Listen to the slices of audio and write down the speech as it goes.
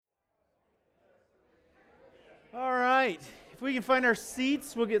All right, if we can find our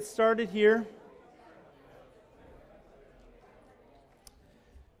seats, we'll get started here.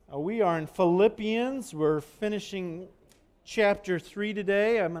 We are in Philippians. We're finishing chapter 3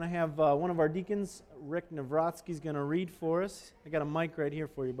 today. I'm going to have one of our deacons, Rick Navratsky, is going to read for us. I got a mic right here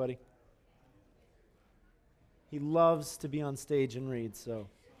for you, buddy. He loves to be on stage and read, so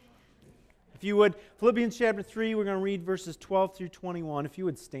if you would, Philippians chapter 3, we're going to read verses 12 through 21. If you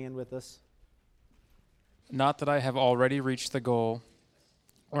would stand with us. Not that I have already reached the goal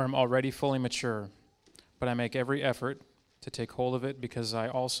or am already fully mature, but I make every effort to take hold of it because I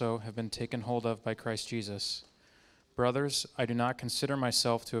also have been taken hold of by Christ Jesus. Brothers, I do not consider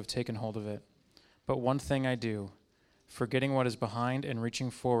myself to have taken hold of it, but one thing I do, forgetting what is behind and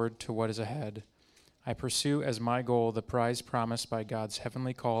reaching forward to what is ahead. I pursue as my goal the prize promised by God's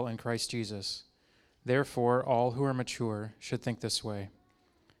heavenly call in Christ Jesus. Therefore, all who are mature should think this way.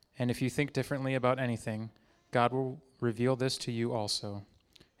 And if you think differently about anything, God will reveal this to you also.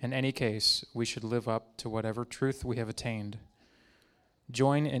 In any case, we should live up to whatever truth we have attained.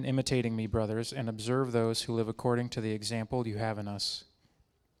 Join in imitating me, brothers, and observe those who live according to the example you have in us.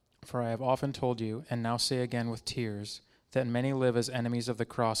 For I have often told you, and now say again with tears, that many live as enemies of the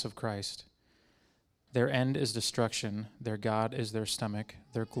cross of Christ. Their end is destruction, their God is their stomach,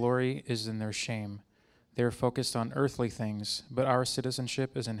 their glory is in their shame. They are focused on earthly things, but our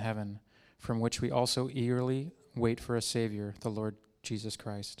citizenship is in heaven, from which we also eagerly wait for a Savior, the Lord Jesus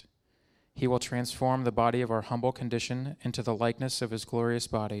Christ. He will transform the body of our humble condition into the likeness of his glorious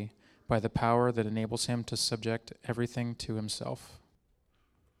body by the power that enables him to subject everything to himself.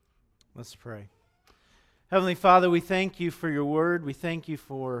 Let's pray. Heavenly Father, we thank you for your word. We thank you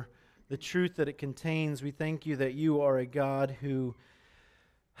for the truth that it contains. We thank you that you are a God who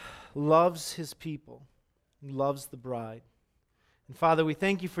loves his people, who loves the bride. And Father, we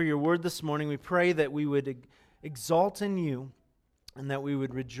thank you for your word this morning. We pray that we would exalt in you and that we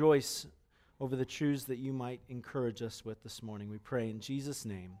would rejoice over the truths that you might encourage us with this morning. We pray in Jesus'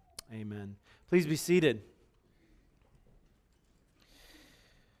 name. Amen. Please be seated.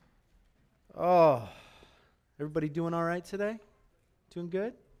 Oh, everybody doing all right today? Doing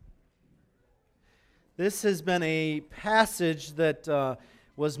good? This has been a passage that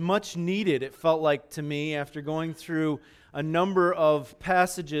was much needed, it felt like to me, after going through a number of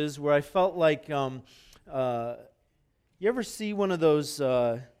passages where I felt like, you ever see one of those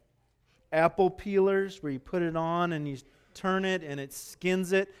apple peelers where you put it on and you turn it and it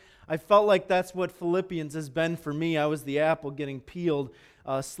skins it? I felt like that's what Philippians has been for me. I was the apple getting peeled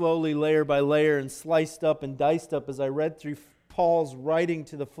slowly, layer by layer, and sliced up and diced up as I read through Paul's writing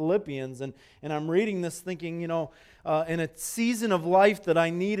to the Philippians, and I'm reading this thinking, in a season of life that I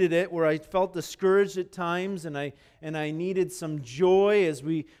needed it, where I felt discouraged at times, and I needed some joy, as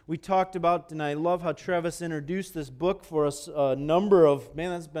we talked about, and I love how Travis introduced this book for us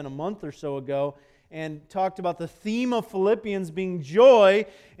that's been a month or so ago, and talked about the theme of Philippians being joy,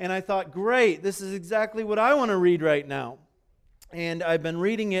 and I thought, great, this is exactly what I want to read right now. And I've been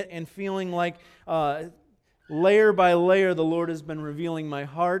reading it and feeling like layer by layer, the Lord has been revealing my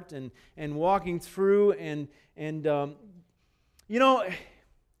heart and walking through. And I don't know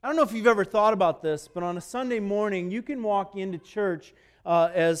if you've ever thought about this, but on a Sunday morning, you can walk into church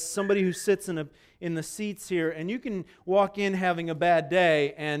as somebody who sits in the seats here, and you can walk in having a bad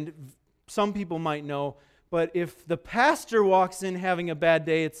day, and some people might know, but if the pastor walks in having a bad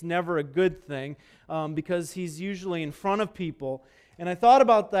day, it's never a good thing because he's usually in front of people. And I thought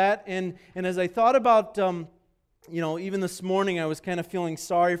about that, and as I thought about even this morning, I was kind of feeling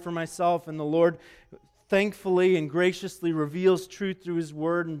sorry for myself, and the Lord thankfully and graciously reveals truth through His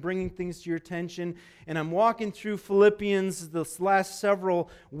Word and bringing things to your attention. And I'm walking through Philippians this last several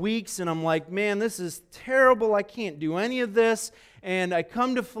weeks, and I'm like, man, this is terrible. I can't do any of this. And I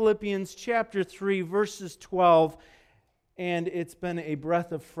come to Philippians chapter 3, verses 12, and it's been a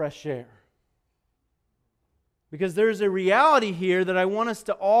breath of fresh air. Because there's a reality here that I want us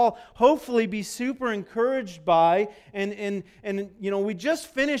to all hopefully be super encouraged by. And we just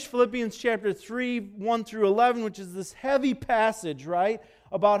finished Philippians chapter 3, 1 through 11, which is this heavy passage, right?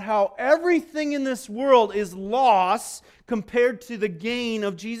 About how everything in this world is loss compared to the gain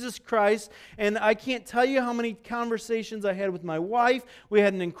of Jesus Christ. And I can't tell you how many conversations I had with my wife. We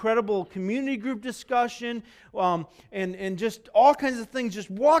had an incredible community group discussion and just all kinds of things just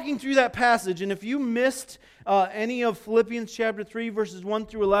walking through that passage. And if you missed any of Philippians chapter 3, verses 1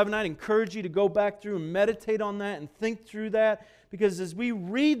 through 11, I'd encourage you to go back through and meditate on that and think through that. Because as we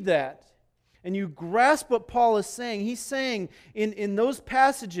read that, and you grasp what Paul is saying, he's saying in those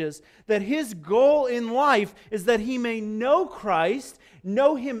passages that his goal in life is that he may know Christ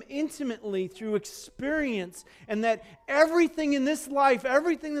know Him intimately through experience, and that everything in this life,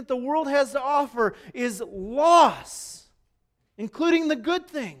 everything that the world has to offer is loss, including the good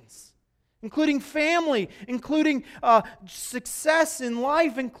things, including family, including success in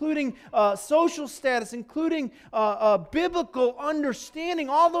life, including social status, including biblical understanding.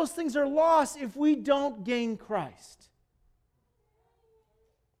 All those things are lost if we don't gain Christ.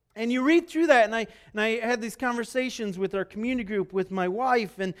 And you read through that, and I had these conversations with our community group, with my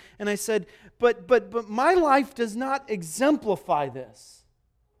wife, and I said, but my life does not exemplify this.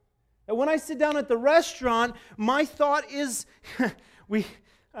 And when I sit down at the restaurant, my thought is,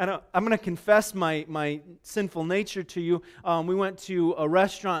 I'm going to confess my sinful nature to you. We went to a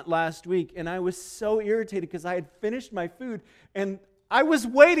restaurant last week, and I was so irritated because I had finished my food, and I was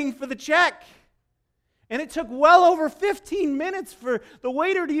waiting for the check. And it took well over 15 minutes for the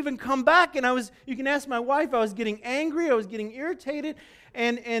waiter to even come back. And you can ask my wife, I was getting angry, I was getting irritated.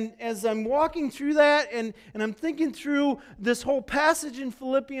 And as I'm walking through that and I'm thinking through this whole passage in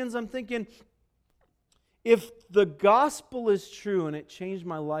Philippians, I'm thinking, if the gospel is true and it changed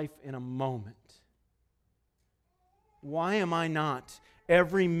my life in a moment, why am I not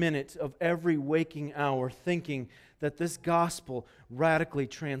every minute of every waking hour thinking that this gospel radically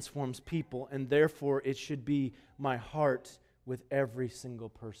transforms people, and therefore it should be my heart with every single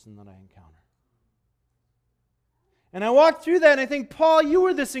person that I encounter? And I walked through that and I think, Paul, you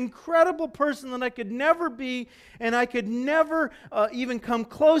were this incredible person that I could never be, and I could never even come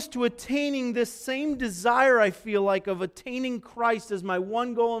close to attaining this same desire I feel like of attaining Christ as my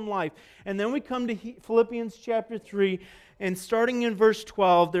one goal in life. And then we come to Philippians chapter 3, and starting in verse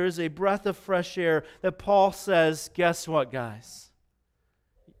 12, there is a breath of fresh air that Paul says, guess what, guys?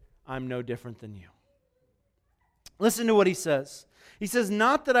 I'm no different than you. Listen to what he says. He says,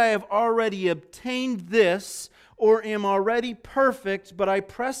 not that I have already obtained this or am already perfect, but I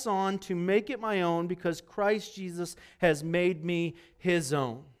press on to make it my own because Christ Jesus has made me His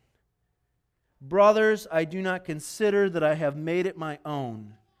own. Brothers, I do not consider that I have made it my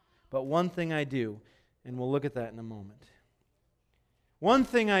own, but one thing I do, and we'll look at that in a moment. One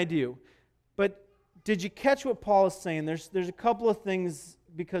thing I do. But did you catch what Paul is saying? There's a couple of things,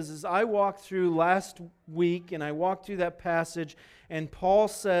 because as I walked through last week and I walked through that passage and Paul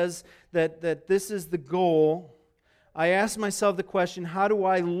says that this is the goal, I asked myself the question, how do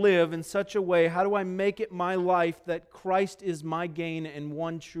I live in such a way, how do I make it my life that Christ is my gain and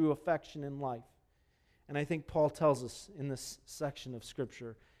one true affection in life? And I think Paul tells us in this section of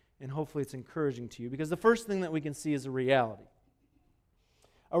Scripture, and hopefully it's encouraging to you, because the first thing that we can see is a reality.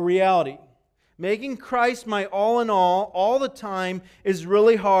 A reality. Making Christ my all in all the time, is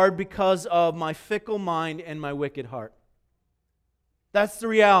really hard because of my fickle mind and my wicked heart. That's the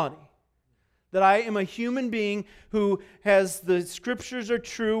reality. That I am a human being who has, the Scriptures are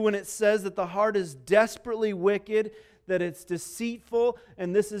true when it says that the heart is desperately wicked, that it's deceitful,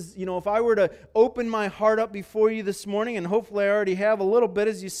 and this is, if I were to open my heart up before you this morning, and hopefully I already have a little bit,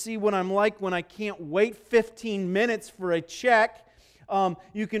 as you see what I'm like when I can't wait 15 minutes for a check,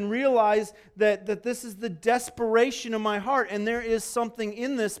 you can realize that this is the desperation of my heart. And there is something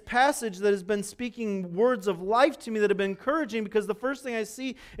in this passage that has been speaking words of life to me that have been encouraging, because the first thing I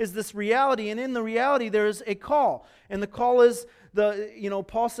see is this reality. And in the reality, there is a call. And the call is,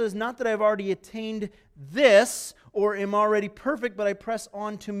 Paul says, not that I've already attained this or am already perfect, but I press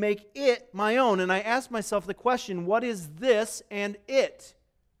on to make it my own. And I ask myself the question, what is this and it?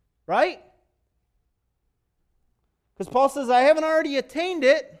 Right? Because Paul says, I haven't already attained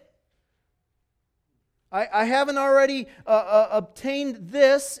it. I haven't already obtained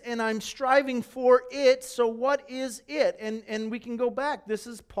this, and I'm striving for it. So what is it? And we can go back. This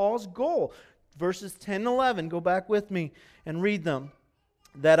is Paul's goal. Verses 10 and 11. Go back with me and read them.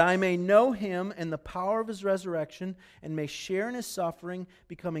 That I may know Him and the power of His resurrection, and may share in His suffering,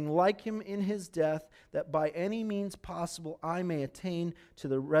 becoming like Him in His death, that by any means possible I may attain to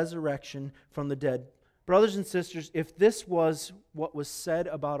the resurrection from the dead. Brothers and sisters, if this was what was said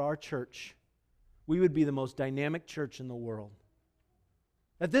about our church, we would be the most dynamic church in the world.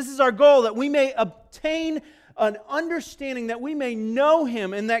 That this is our goal, that we may obtain an understanding, that we may know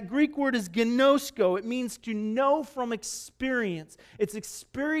Him. And that Greek word is gnosko. It means to know from experience. It's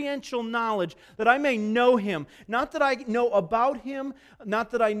experiential knowledge, that I may know Him. Not that I know about Him,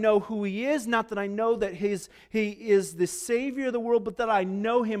 not that I know who He is, not that I know that He is the Savior of the world, but that I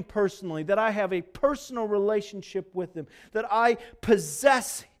know Him personally, that I have a personal relationship with Him, that I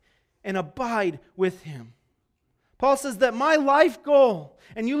possess and abide with Him. Paul says that my life goal,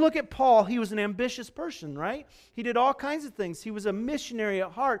 and you look at Paul, he was an ambitious person, right? He did all kinds of things. He was a missionary at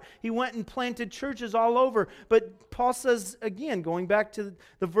heart. He went and planted churches all over. But Paul says, again, going back to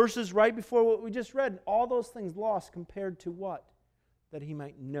the verses right before what we just read, all those things lost compared to what? That he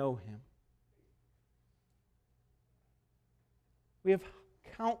might know Him. We have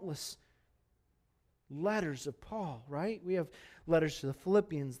countless letters of Paul, right? We have letters to the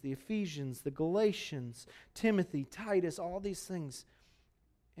Philippians, the Ephesians, the Galatians, Timothy, Titus, all these things.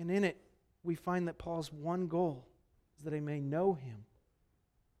 And in it, we find that Paul's one goal is that I may know Him.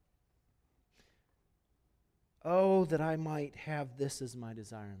 Oh, that I might have this as my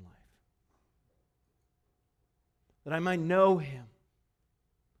desire in life. That I might know Him.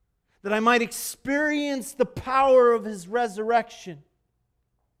 That I might experience the power of His resurrection.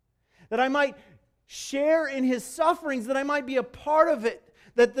 That I might share in His sufferings, that I might be a part of it.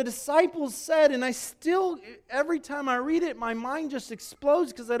 That the disciples said, and I still, every time I read it, my mind just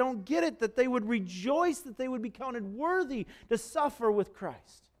explodes because I don't get it, that they would rejoice, that they would be counted worthy to suffer with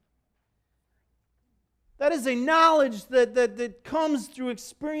Christ. That is a knowledge that comes through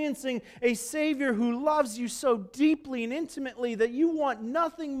experiencing a Savior who loves you so deeply and intimately that you want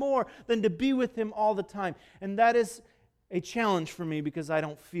nothing more than to be with Him all the time. And that is a challenge for me because I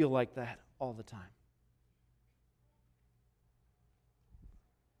don't feel like that all the time.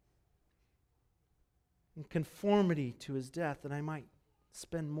 In conformity to His death, that I might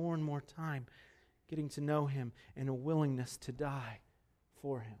spend more and more time getting to know Him and a willingness to die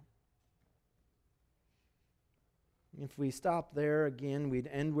for Him. If we stop there again, we'd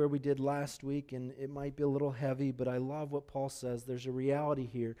end where we did last week, and it might be a little heavy, but I love what Paul says. There's a reality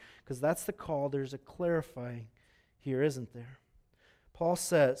here, because that's the call. There's a clarifying here, isn't there? Paul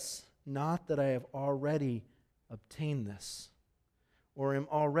says, not that I have already obtained this, or am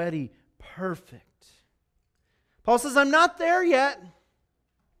already perfect. Paul says, I'm not there yet.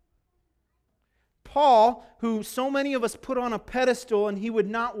 Paul, who so many of us put on a pedestal, and he would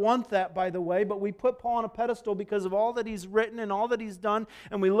not want that, by the way, but we put Paul on a pedestal because of all that he's written and all that he's done,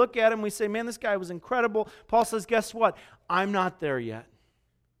 and we look at him and we say, man, this guy was incredible. Paul says, guess what? I'm not there yet,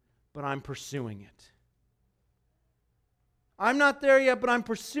 but I'm pursuing it. I'm not there yet, but I'm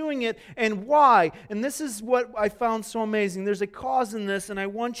pursuing it. And why? And this is what I found so amazing. There's a cause in this, and I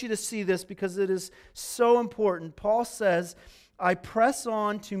want you to see this because it is so important. Paul says, I press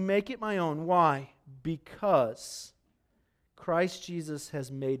on to make it my own. Why? Because Christ Jesus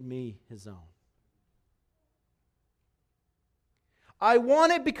has made me His own. I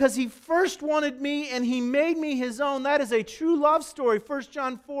want it because He first wanted me and He made me His own. That is a true love story. 1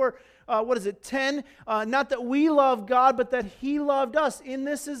 John 4, 10? Not that we love God, but that He loved us. In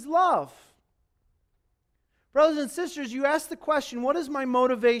this is love. Brothers and sisters, you ask the question, what is my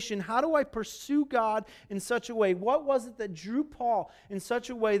motivation? How do I pursue God in such a way? What was it that drew Paul in such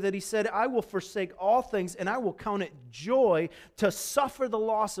a way that he said, I will forsake all things and I will count it joy to suffer the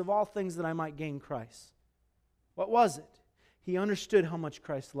loss of all things that I might gain Christ? What was it? He understood how much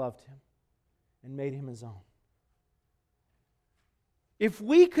Christ loved him and made him His own. If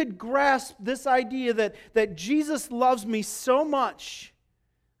we could grasp this idea that Jesus loves me so much,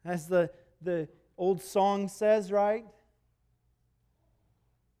 as the old song says, right?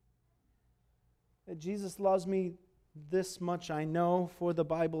 That Jesus loves me this much I know, for the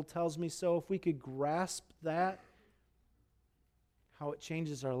Bible tells me so. If we could grasp that, how it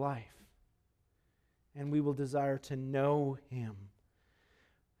changes our life. And we will desire to know Him.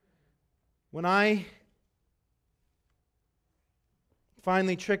 When I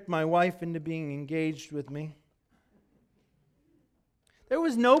finally tricked my wife into being engaged with me, there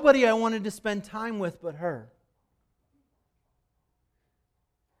was nobody I wanted to spend time with but her.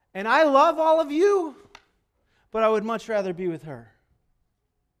 And I love all of you, but I would much rather be with her.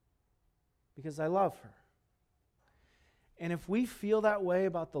 Because I love her. And if we feel that way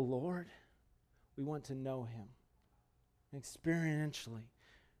about the Lord, we want to know Him experientially.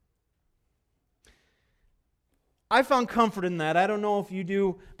 I found comfort in that. I don't know if you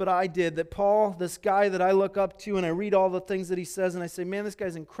do, but I did. That Paul, this guy that I look up to, and I read all the things that he says, and I say, man, this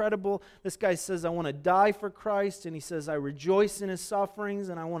guy's incredible. This guy says, I want to die for Christ, and he says, I rejoice in His sufferings,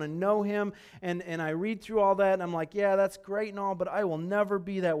 and I want to know Him, and I read through all that, and I'm like, yeah, that's great and all, but I will never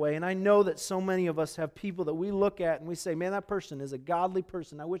be that way. And I know that so many of us have people that we look at, and we say, man, that person is a godly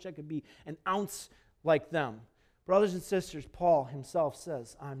person. I wish I could be an ounce like them. Brothers and sisters, Paul himself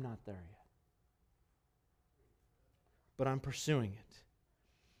says, I'm not there yet. But I'm pursuing it.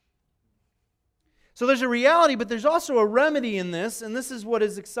 So there's a reality, but there's also a remedy in this, and this is what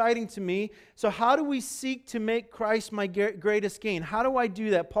is exciting to me. So how do we seek to make Christ my greatest gain? How do I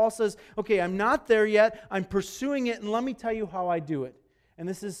do that? Paul says, okay, I'm not there yet. I'm pursuing it, and let me tell you how I do it. And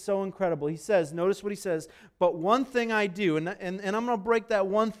this is so incredible. He says, notice what he says, but one thing I do, and I'm going to break that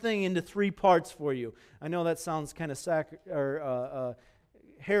one thing into 3 parts for you. I know that sounds kind of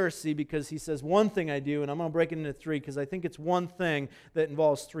heresy because he says one thing I do, and I'm going to break it into 3 because I think it's one thing that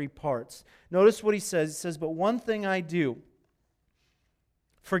involves 3 parts. Notice what he says. He says, but one thing I do,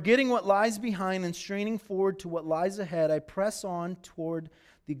 forgetting what lies behind and straining forward to what lies ahead, I press on toward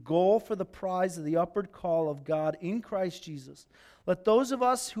the goal for the prize of the upward call of God in Christ Jesus. Let those of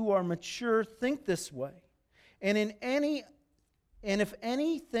us who are mature think this way. And if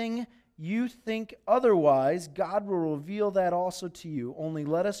anything you think otherwise, God will reveal that also to you. Only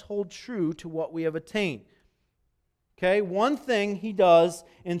let us hold true to what we have attained. Okay, one thing he does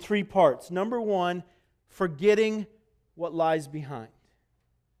in 3 parts. Number 1, forgetting what lies behind.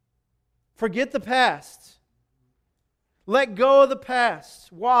 Forget the past. Let go of the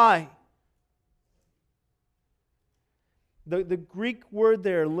past. Why? The Greek word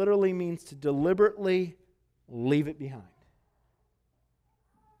there literally means to deliberately leave it behind.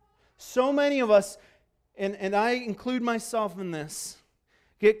 So many of us, and I include myself in this,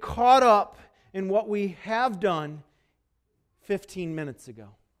 get caught up in what we have done 15 minutes ago,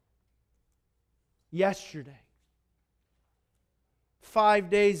 yesterday, 5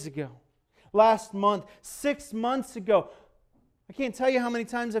 days ago, last month, 6 months ago. I can't tell you how many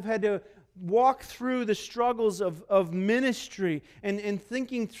times I've had to walk through the struggles of ministry and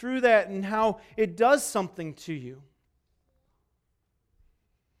thinking through that and how it does something to you.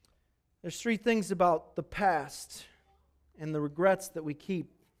 There's 3 things about the past and the regrets that we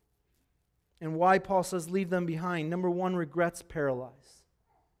keep and why Paul says leave them behind. Number 1, regrets paralyze.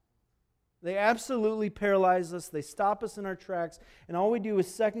 They absolutely paralyze us. They stop us in our tracks, and all we do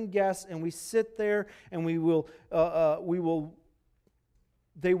is second guess, and we sit there, and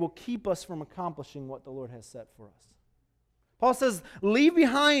they will keep us from accomplishing what the Lord has set for us. Paul says, leave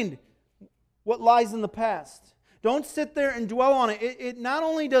behind what lies in the past. Don't sit there and dwell on it. It not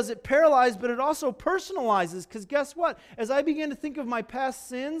only does it paralyze, but it also personalizes. Because guess what? As I begin to think of my past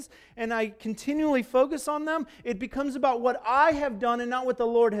sins and I continually focus on them, it becomes about what I have done and not what the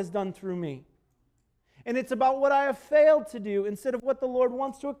Lord has done through me. And it's about what I have failed to do instead of what the Lord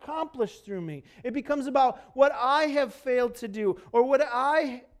wants to accomplish through me. It becomes about what I have failed to do or what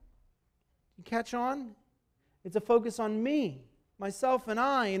you catch on? It's a focus on me, myself and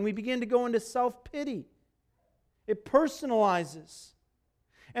I, and we begin to go into self-pity. It personalizes.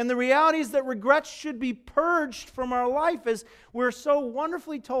 And the reality is that regrets should be purged from our life, as we're so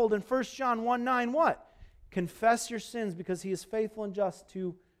wonderfully told in 1 John 1:9, what? Confess your sins because He is faithful and just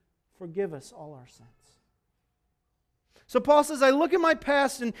to forgive us all our sins. So Paul says, I look at my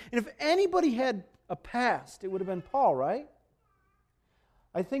past, and if anybody had a past, it would have been Paul, right?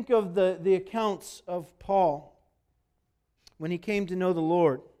 I think of the accounts of Paul when he came to know the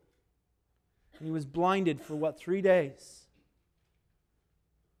Lord. And he was blinded for 3 days.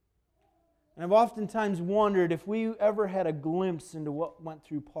 And I've oftentimes wondered if we ever had a glimpse into what went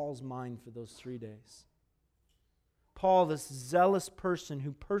through Paul's mind for those 3 days. Paul, this zealous person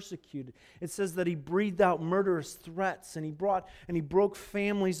who persecuted, it says that he breathed out murderous threats, and he broke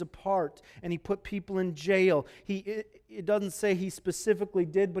families apart, and he put people in jail. It doesn't say he specifically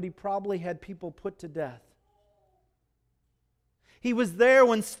did, but he probably had people put to death. He was there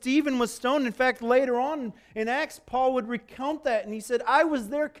when Stephen was stoned. In fact, later on in Acts, Paul would recount that, and he said, I was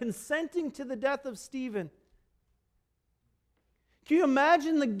there consenting to the death of Stephen. Can you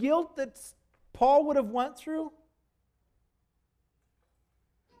imagine the guilt that Paul would have went through?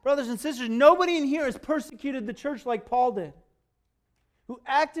 Brothers and sisters, nobody in here has persecuted the church like Paul did, who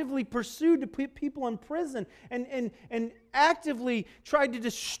actively pursued to put people in prison and actively tried to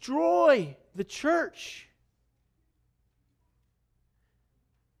destroy the church.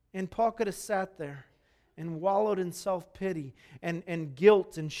 And Paul could have sat there and wallowed in self-pity and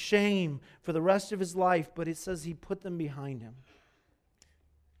guilt and shame for the rest of his life, but it says he put them behind him.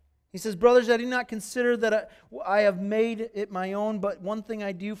 He says, brothers, I do not consider that I have made it my own, but one thing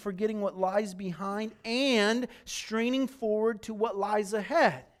I do, forgetting what lies behind and straining forward to what lies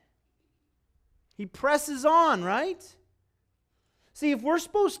ahead. He presses on, right? See, if we're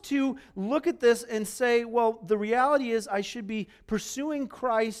supposed to look at this and say, well, the reality is I should be pursuing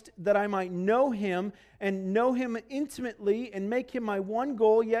Christ that I might know Him and know Him intimately and make Him my one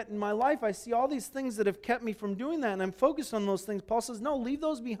goal, yet in my life I see all these things that have kept me from doing that, and I'm focused on those things. Paul says, no, leave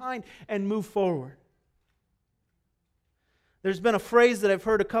those behind and move forward. There's been a phrase that I've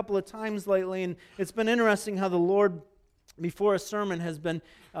heard a couple of times lately, and it's been interesting how the Lord, before a sermon, has been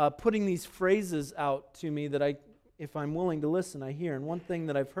putting these phrases out to me that if I'm willing to listen, I hear. And one thing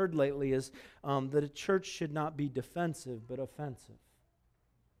that I've heard lately is that a church should not be defensive, but offensive.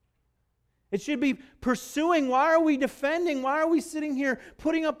 It should be pursuing. Why are we defending? Why are we sitting here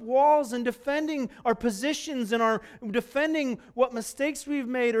putting up walls and defending our positions and defending what mistakes we've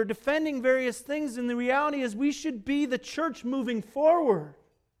made or defending various things? And the reality is we should be the church moving forward.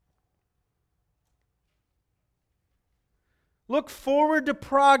 Look forward to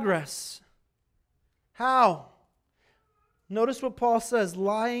progress. How? Notice what Paul says,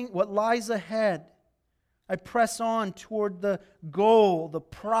 what lies ahead. I press on toward the goal, the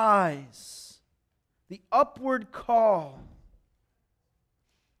prize, the upward call.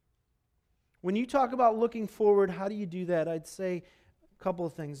 When you talk about looking forward, how do you do that? I'd say a couple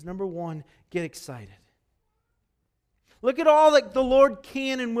of things. Number one, get excited. Look at all that the Lord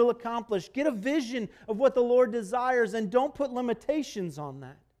can and will accomplish. Get a vision of what the Lord desires and don't put limitations on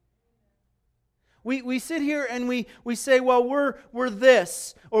that. We sit here and we say, well, we're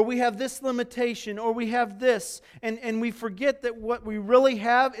this, or we have this limitation, or we have this, and we forget that what we really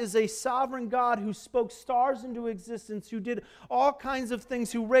have is a sovereign God who spoke stars into existence, who did all kinds of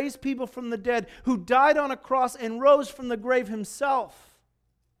things, who raised people from the dead, who died on a cross and rose from the grave himself.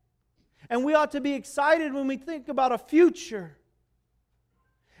 And we ought to be excited when we think about a future.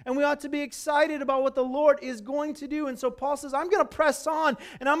 And we ought to be excited about what the Lord is going to do. And so Paul says, I'm going to press on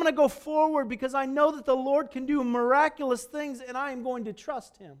and I'm going to go forward because I know that the Lord can do miraculous things and I am going to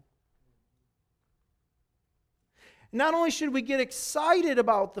trust Him. Not only should we get excited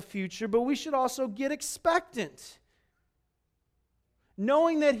about the future, but we should also get expectant,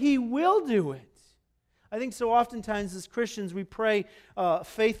 knowing that He will do it. I think so oftentimes as Christians we pray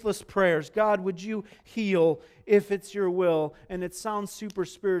faithless prayers. God, would you heal if it's your will? And it sounds super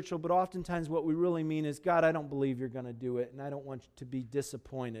spiritual, but oftentimes what we really mean is, God, I don't believe you're going to do it, and I don't want you to be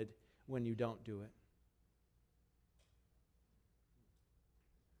disappointed when you don't do it.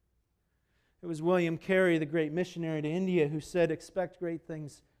 It was William Carey, the great missionary to India, who said, expect great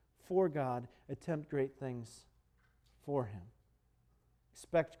things for God, attempt great things for Him.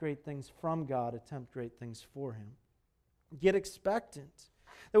 Expect great things from God, attempt great things for Him. Get expectant.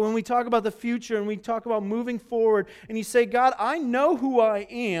 That when we talk about the future and we talk about moving forward and you say, God, I know who I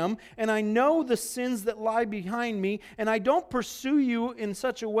am and I know the sins that lie behind me, and I don't pursue you in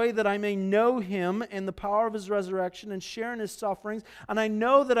such a way that I may know Him and the power of His resurrection and share in His sufferings, and I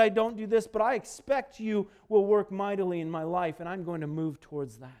know that I don't do this, but I expect you will work mightily in my life and I'm going to move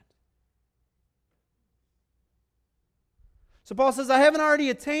towards that. So Paul says, I haven't already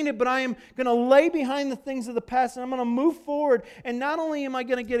attained it, but I am going to lay behind the things of the past and I'm going to move forward. And not only am I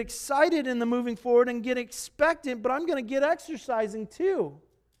going to get excited in the moving forward and get expectant, but I'm going to get exercising too.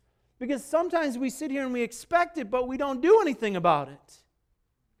 Because sometimes we sit here and we expect it, but we don't do anything about it.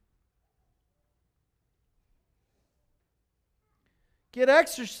 Get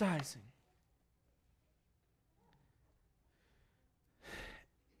exercising.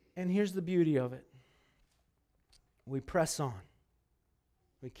 And here's the beauty of it. We press on.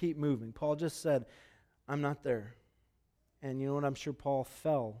 We keep moving. Paul just said, I'm not there. And you know what? I'm sure Paul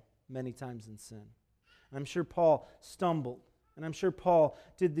fell many times in sin. I'm sure Paul stumbled. And I'm sure Paul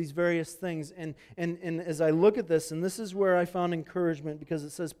did these various things. And as I look at this, and this is where I found encouragement, because it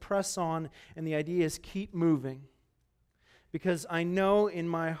says press on, and the idea is keep moving. Because I know in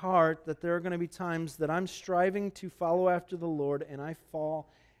my heart that there are going to be times that I'm striving to follow after the Lord, and I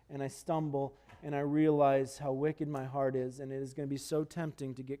fall and I stumble, and I realize how wicked my heart is, and it is going to be so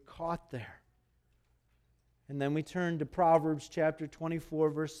tempting to get caught there. And then we turn to Proverbs chapter 24,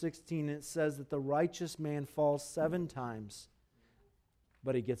 verse 16, and it says that the righteous man falls 7 times,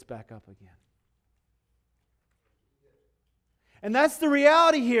 but he gets back up again. And that's the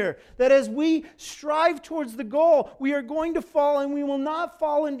reality here, that as we strive towards the goal, we are going to fall, and we will not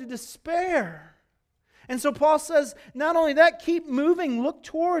fall into despair. And so Paul says, not only that, keep moving, look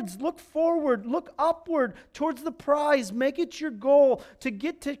towards, look forward, look upward towards the prize. Make it your goal to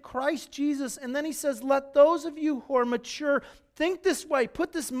get to Christ Jesus. And then he says, let those of you who are mature think this way,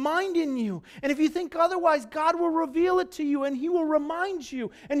 put this mind in you. And if you think otherwise, God will reveal it to you and He will remind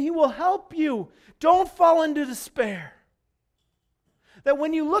you and He will help you. Don't fall into despair. That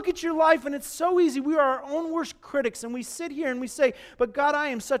when you look at your life, and it's so easy, we are our own worst critics, and we sit here and we say, but God, I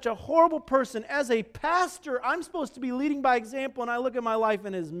am such a horrible person. As a pastor, I'm supposed to be leading by example, and I look at my life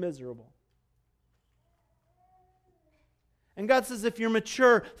and it is miserable. And God says, if you're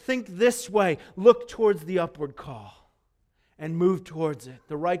mature, think this way. Look towards the upward call and move towards it.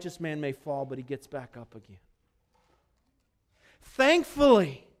 The righteous man may fall, but he gets back up again.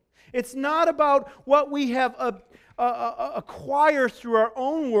 thankfully. It's not about what we have acquired through our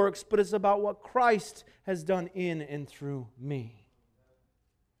own works, but it's about what Christ has done in and through me.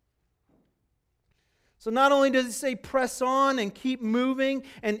 So not only does he say press on and keep moving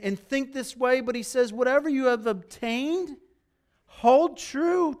and think this way, but he says whatever you have obtained, hold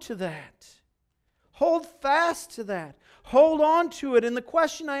true to that. Hold fast to that. Hold on to it. And the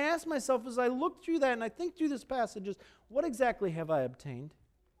question I ask myself as I look through that and I think through this passage is, what exactly have I obtained?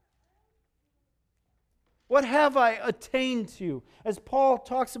 What have I attained to? As Paul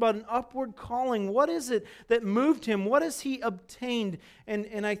talks about an upward calling, what is it that moved him? What has he obtained?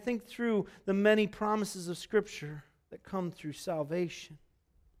 And I think through the many promises of Scripture that come through salvation.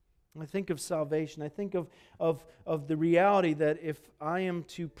 I think of salvation. I think of the reality that if I am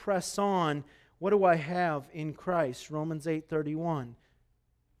to press on, what do I have in Christ? Romans 8:31.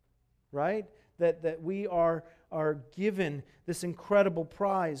 Right? That we are given this incredible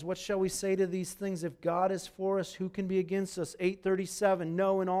prize. What shall we say to these things? If God is for us, who can be against us? 8:37.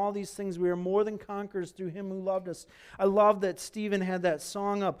 No, in all these things we are more than conquerors through Him who loved us. I love that Stephen had that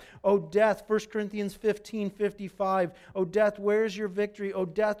song up. O death, 1 Corinthians 15:55. O death, where's your victory? O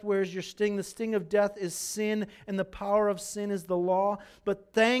death, where's your sting? The sting of death is sin, and the power of sin is the law.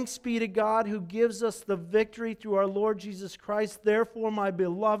 But thanks be to God who gives us the victory through our Lord Jesus Christ. Therefore, my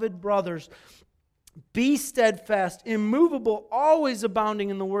beloved brothers, be steadfast, immovable, always abounding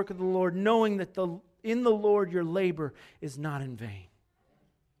in the work of the Lord, knowing that in the Lord your labor is not in vain.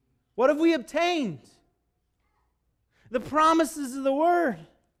 What have we obtained? The promises of the Word.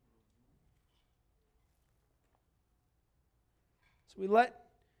 So we let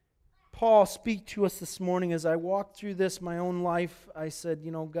Paul speak to us this morning. As I walked through this, my own life, I said,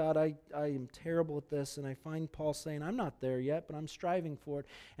 God, I am terrible at this. And I find Paul saying, I'm not there yet, but I'm striving for it.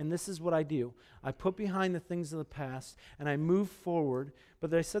 And this is what I do. I put behind the things of the past, and I move forward.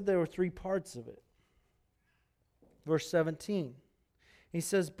 But I said there were three parts of it. Verse 17. He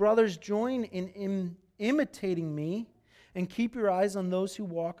says, brothers, join in imitating me, and keep your eyes on those who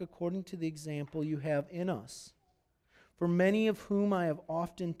walk according to the example you have in us. For many of whom I have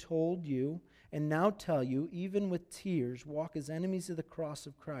often told you, and now tell you, even with tears, walk as enemies of the cross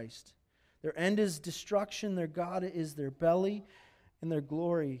of Christ. Their end is destruction, their God is their belly, and they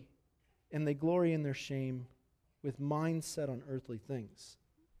glory in their shame, with minds set on earthly things.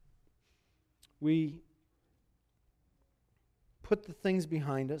 We put the things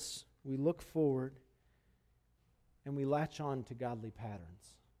behind us, we look forward, and we latch on to godly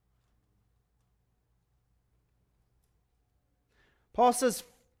patterns. Paul says,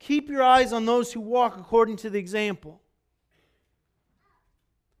 keep your eyes on those who walk according to the example.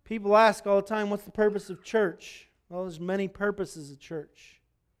 People ask all the time, what's the purpose of church? Well, there's many purposes of church.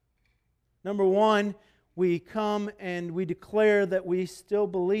 Number one, we come and we declare that we still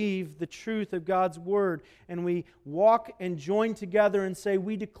believe the truth of God's Word. And we walk and join together and say,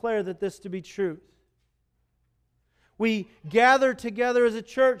 we declare that this to be truth. We gather together as a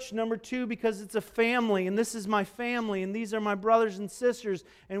church, number two, because it's a family, and this is my family, and these are my brothers and sisters.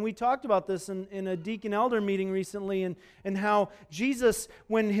 And we talked about this in a deacon elder meeting recently, and how Jesus,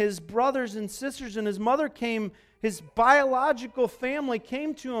 when his brothers and sisters and his mother came, his biological family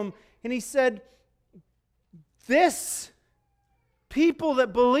came to him, and he said, this people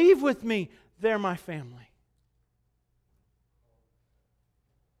that believe with me, they're my family.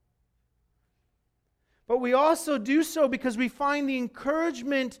 But we also do so because we find the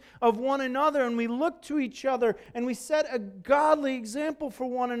encouragement of one another, and we look to each other, and we set a godly example for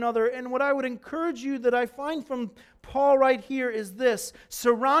one another. And what I would encourage you that I find from Paul right here is this: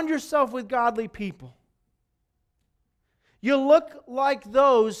 surround yourself with godly people. You look like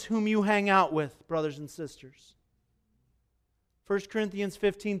those whom you hang out with, brothers and sisters. 1 Corinthians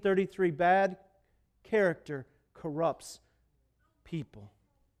 15:33, bad character corrupts people.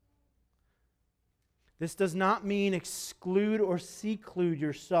 This does not mean exclude or seclude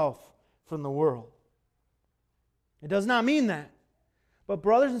yourself from the world. It does not mean that. But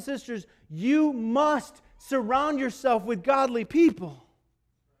brothers and sisters, you must surround yourself with godly people.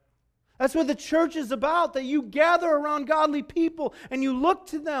 That's what the church is about, that you gather around godly people and you look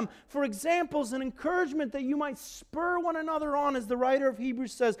to them for examples and encouragement that you might spur one another on, as the writer of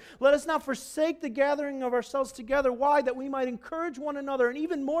Hebrews says. Let us not forsake the gathering of ourselves together. Why? That we might encourage one another, and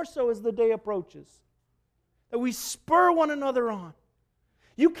even more so as the day approaches. That we spur one another on.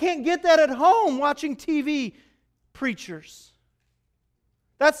 You can't get that at home watching TV preachers.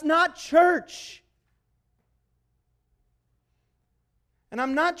 That's not church. And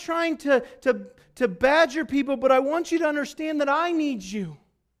I'm not trying to badger people, but I want you to understand that I need you.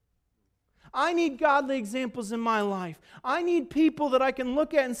 I need godly examples in my life. I need people that I can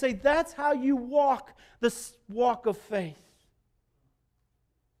look at and say, that's how you walk this walk of faith.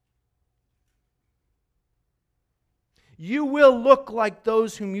 You will look like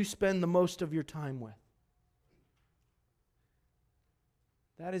those whom you spend the most of your time with.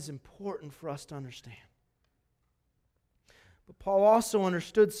 That is important for us to understand. But Paul also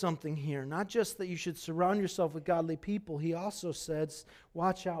understood something here. Not just that you should surround yourself with godly people. He also says,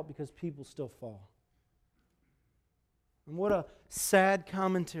 watch out because people still fall. And what a sad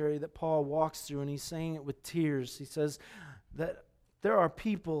commentary that Paul walks through, and he's saying it with tears. He says that there are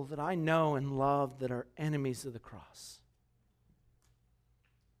people that I know and love that are enemies of the cross.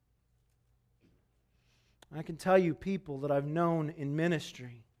 I can tell you people that I've known in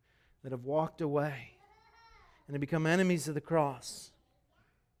ministry that have walked away and have become enemies of the cross.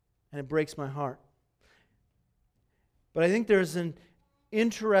 And it breaks my heart. But I think there's an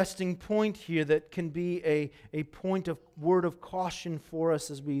interesting point here that can be a point of word of caution for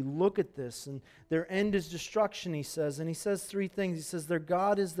us as we look at this. And their end is destruction, he says. And he says three things. He says their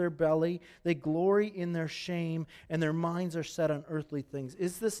God is their belly, they glory in their shame, and their minds are set on earthly things.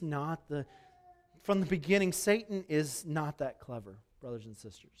 Is this not the... From the beginning, Satan is not that clever, brothers and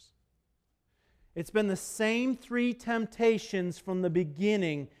sisters. It's been the same three temptations from the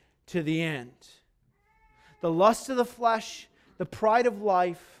beginning to the end. The lust of the flesh, the pride of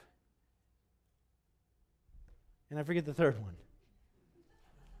life, and I forget the third one.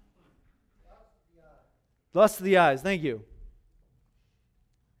 Lust of the eyes, thank you.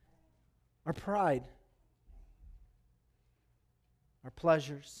 Our pride, our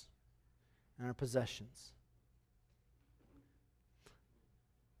pleasures, and our possessions.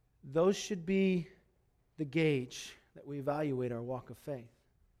 Those should be the gauge that we evaluate our walk of faith.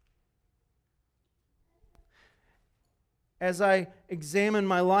 As I examine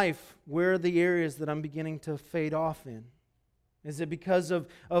my life, where are the areas that I'm beginning to fade off in? Is it because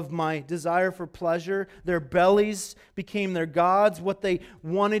of my desire for pleasure? Their bellies became their gods, what they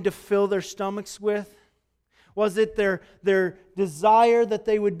wanted to fill their stomachs with? Was it their desire that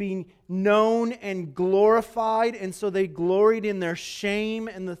they would be known and glorified, and so they gloried in their shame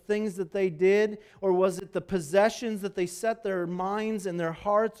and the things that they did? Or was it the possessions that they set their minds and their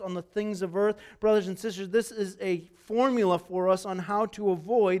hearts on the things of earth? Brothers and sisters, this is a formula for us on how to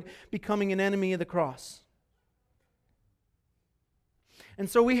avoid becoming an enemy of the cross. And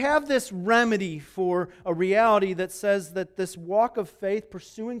so we have this remedy for a reality that says that this walk of faith,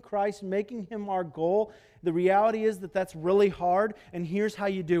 pursuing Christ, making Him our goal, the reality is that that's really hard, and here's how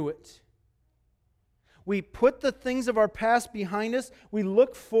you do it. We put the things of our past behind us, we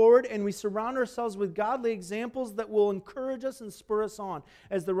look forward, and we surround ourselves with godly examples that will encourage us and spur us on.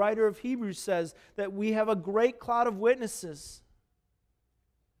 As the writer of Hebrews says, that we have a great cloud of witnesses.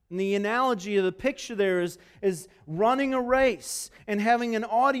 And the analogy of the picture there is running a race and having an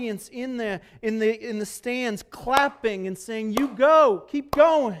audience in the stands clapping and saying, "You go, keep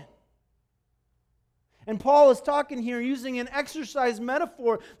going." And Paul is talking here using an exercise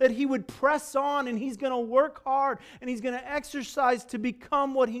metaphor that he would press on, and he's going to work hard, and he's going to exercise to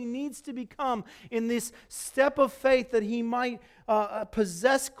become what he needs to become in this step of faith that he might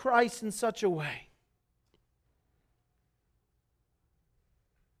possess Christ in such a way.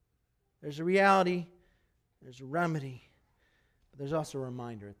 There's a reality, there's a remedy, but there's also a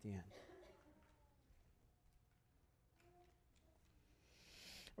reminder at the end.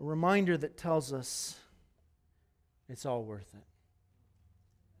 A reminder that tells us it's all worth it.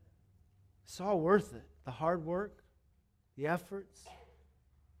 It's all worth it. The hard work, the efforts.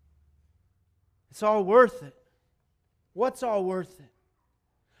 It's all worth it. What's all worth it?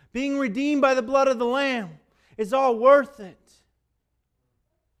 Being redeemed by the blood of the Lamb is all worth it.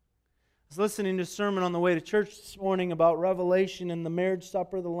 I was listening to a sermon on the way to church this morning about Revelation and the marriage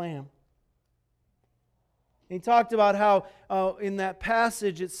supper of the Lamb. And he talked about how in that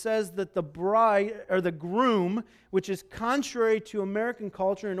passage it says that the bride, or the groom, which is contrary to American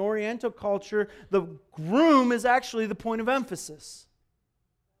culture and Oriental culture, the groom is actually the point of emphasis.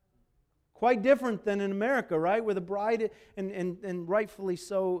 Quite different than in America, right? Where the bride, and rightfully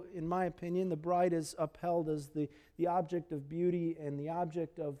so, in my opinion, the bride is upheld as the object of beauty and the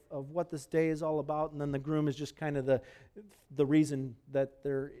object of what this day is all about, and then the groom is just kind of the reason that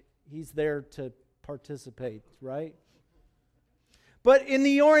he's there to participate, right? But in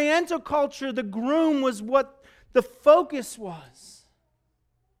the Oriental culture, the groom was what the focus was.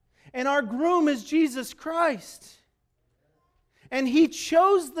 And our groom is Jesus Christ. And He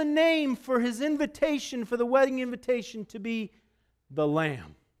chose the name for His invitation, for the wedding invitation, to be the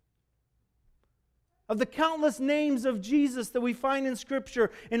Lamb. Of the countless names of Jesus that we find in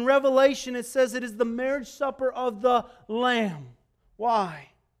Scripture, in Revelation it says it is the marriage supper of the Lamb. Why?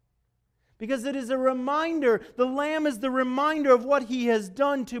 Because it is a reminder, the Lamb is the reminder of what He has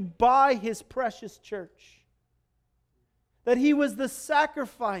done to buy His precious church. That He was the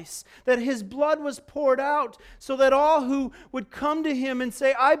sacrifice, that His blood was poured out so that all who would come to Him and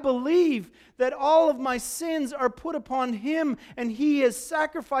say, I believe that all of my sins are put upon Him and He has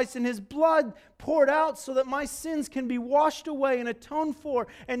sacrificed and His blood poured out so that my sins can be washed away and atoned for.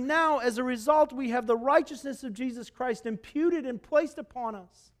 And now, as a result, we have the righteousness of Jesus Christ imputed and placed upon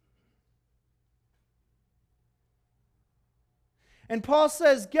us. And Paul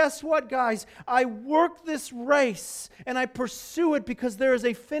says, guess what, guys? I work this race and I pursue it because there is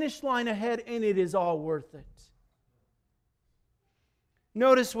a finish line ahead and it is all worth it.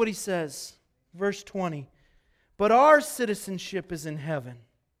 Notice what he says, verse 20. But our citizenship is in heaven,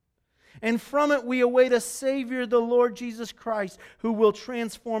 and from it we await a Savior, the Lord Jesus Christ, who will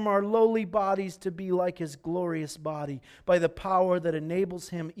transform our lowly bodies to be like His glorious body by the power that enables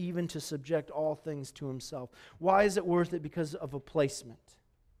Him even to subject all things to Himself. Why is it worth it? Because of a placement.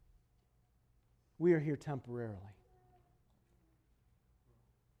 We are here temporarily.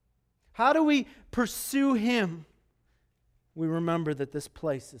 How do we pursue Him? We remember that this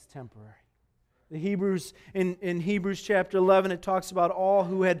place is temporary. The Hebrews, in Hebrews chapter 11, it talks about all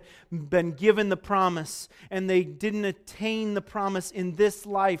who had been given the promise, and they didn't attain the promise in this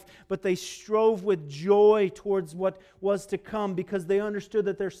life, but they strove with joy towards what was to come because they understood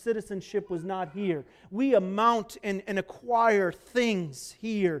that their citizenship was not here. We amount and acquire things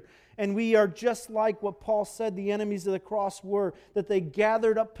here, and we are just like what Paul said the enemies of the cross were, that they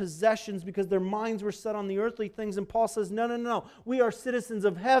gathered up possessions because their minds were set on the earthly things, and Paul says, no, we are citizens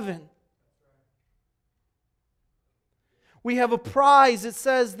of heaven. We have a prize. It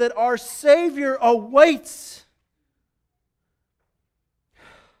says that our Savior awaits.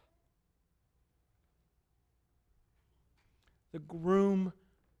 The groom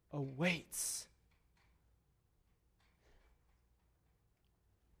awaits.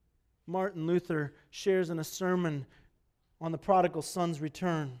 Martin Luther shares in a sermon on the prodigal son's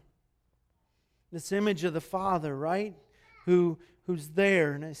return this image of the father, right? Who's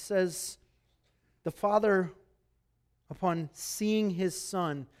there. And it says, the father, upon seeing his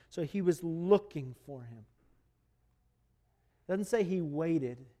son, so he was looking for him. It doesn't say he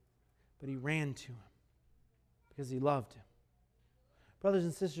waited, but he ran to him because he loved him. Brothers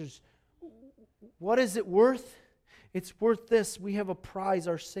and sisters, what is it worth? It's worth this. We have a prize.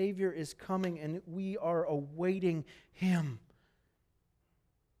 Our Savior is coming and we are awaiting Him.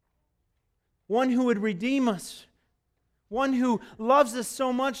 One who would redeem us. One who loves us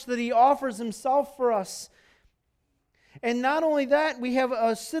so much that He offers Himself for us. And not only that, we have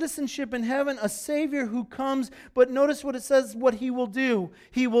a citizenship in heaven, a Savior who comes, but notice what it says, what He will do.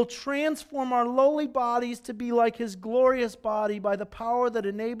 He will transform our lowly bodies to be like His glorious body by the power that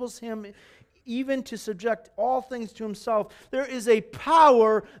enables Him even to subject all things to Himself. There is a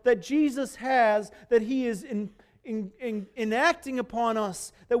power that Jesus has that He is enacting upon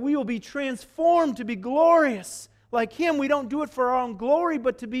us, that we will be transformed to be glorious. Like Him, we don't do it for our own glory,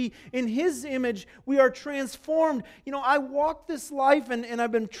 but to be in His image, we are transformed. You know, I walk this life and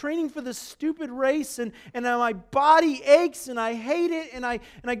I've been training for this stupid race and my body aches and I hate it and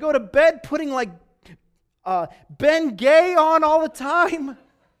I go to bed putting like Ben Gay on all the time.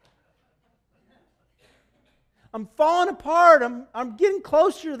 I'm falling apart. I'm getting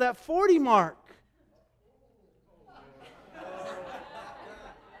closer to that 40 mark.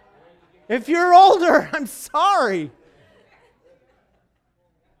 If you're older, I'm sorry.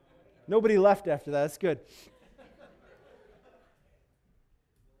 Nobody left after that. That's good.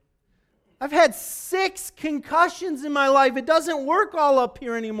 I've had 6 concussions in my life. It doesn't work all up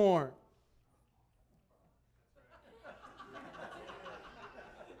here anymore.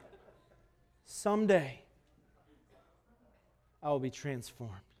 Someday, I will be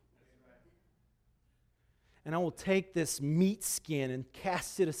transformed. And I will take this meat skin and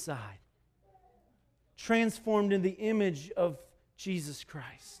cast it aside. Transformed in the image of Jesus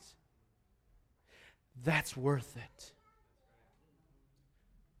Christ. That's worth it.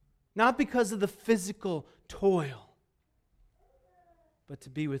 Not because of the physical toil, but to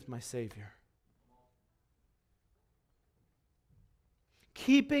be with my Savior.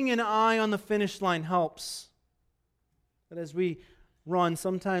 Keeping an eye on the finish line helps. But as we run,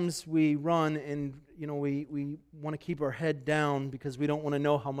 sometimes we run and we want to keep our head down because we don't want to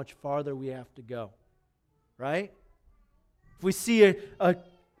know how much farther we have to go. Right? If we see a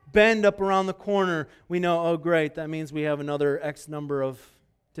bend up around the corner, we know, oh great, that means we have another X number of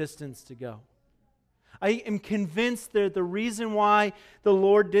distance to go. I am convinced that the reason why the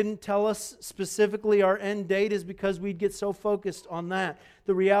Lord didn't tell us specifically our end date is because we'd get so focused on that.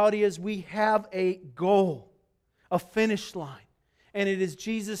 The reality is we have a goal, a finish line. And it is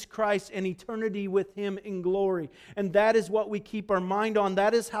Jesus Christ and eternity with Him in glory. And that is what we keep our mind on.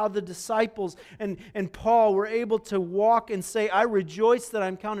 That is how the disciples and Paul were able to walk and say, I rejoice that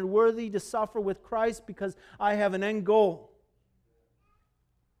I'm counted worthy to suffer with Christ because I have an end goal.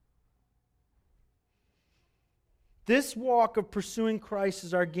 This walk of pursuing Christ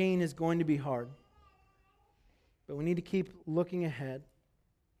as our gain is going to be hard. But we need to keep looking ahead,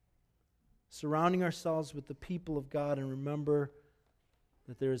 surrounding ourselves with the people of God, and remember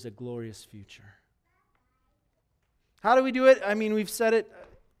that there is a glorious future. How do we do it? I mean, we've said it,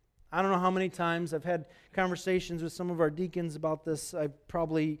 I don't know how many times. I've had conversations with some of our deacons about this. I've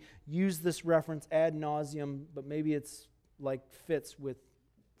probably used this reference ad nauseum, but maybe it's like fits with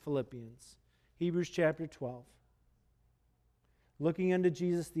Philippians. Hebrews chapter 12. Looking unto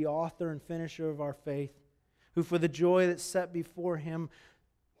Jesus, the author and finisher of our faith, who for the joy that set before Him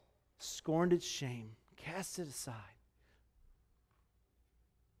scorned its shame, cast it aside.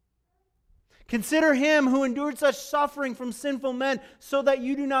 Consider Him who endured such suffering from sinful men, so that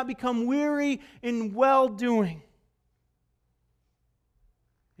you do not become weary in well-doing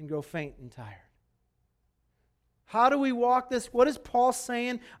and grow faint and tired. How do we walk this? What is Paul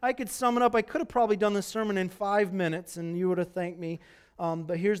saying? I could sum it up. I could have probably done this sermon in 5 minutes and you would have thanked me.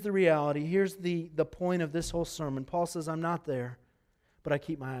 But here's the reality. Here's the point of this whole sermon. Paul says, I'm not there, but I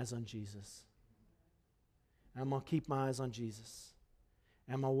keep my eyes on Jesus. I'm going to keep my eyes on Jesus.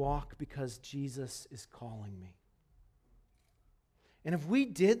 I'm going to walk because Jesus is calling me. And if we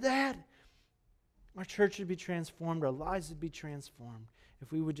did that, our church would be transformed. Our lives would be transformed.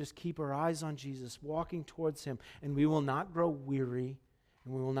 If we would just keep our eyes on Jesus, walking towards Him, and we will not grow weary,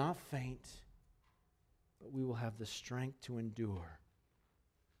 and we will not faint, but we will have the strength to endure.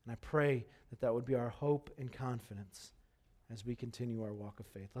 And I pray that that would be our hope and confidence as we continue our walk of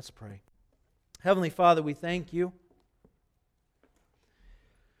faith. Let's pray. Heavenly Father, we thank You.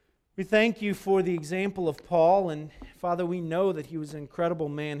 We thank You for the example of Paul, and Father, we know that he was an incredible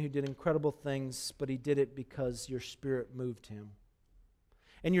man who did incredible things, but he did it because Your Spirit moved him.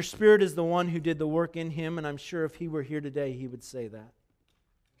 And Your Spirit is the one who did the work in him, and I'm sure if he were here today, he would say that.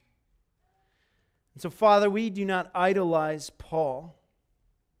 And so, Father, we do not idolize Paul,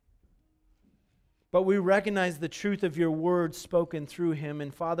 but we recognize the truth of Your word spoken through him.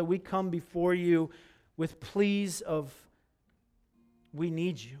 And Father, we come before You with pleas of, we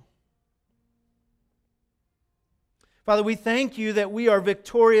need You. Father, we thank You that we are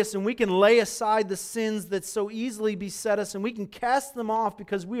victorious and we can lay aside the sins that so easily beset us, and we can cast them off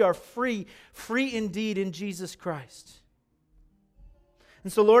because we are free indeed in Jesus Christ.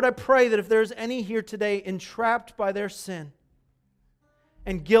 And so, Lord, I pray that if there's any here today entrapped by their sin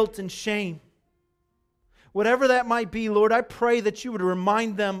and guilt and shame, whatever that might be, Lord, I pray that You would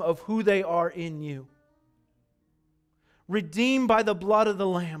remind them of who they are in You. Redeemed by the blood of the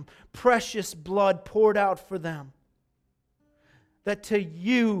Lamb, precious blood poured out for them. That to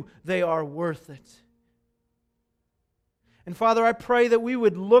You they are worth it. And Father, I pray that we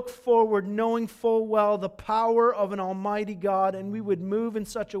would look forward knowing full well the power of an almighty God, and we would move in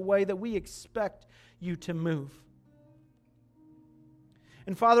such a way that we expect You to move.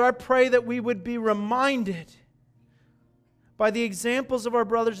 And Father, I pray that we would be reminded by the examples of our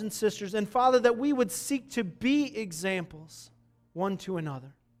brothers and sisters, and Father, that we would seek to be examples one to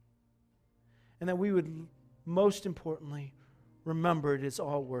another. And that we would, most importantly, remember it is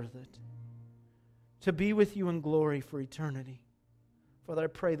all worth it. To be with You in glory for eternity. Father, I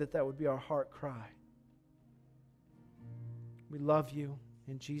pray that that would be our heart cry. We love You.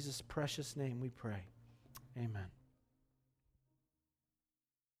 In Jesus' precious name we pray. Amen.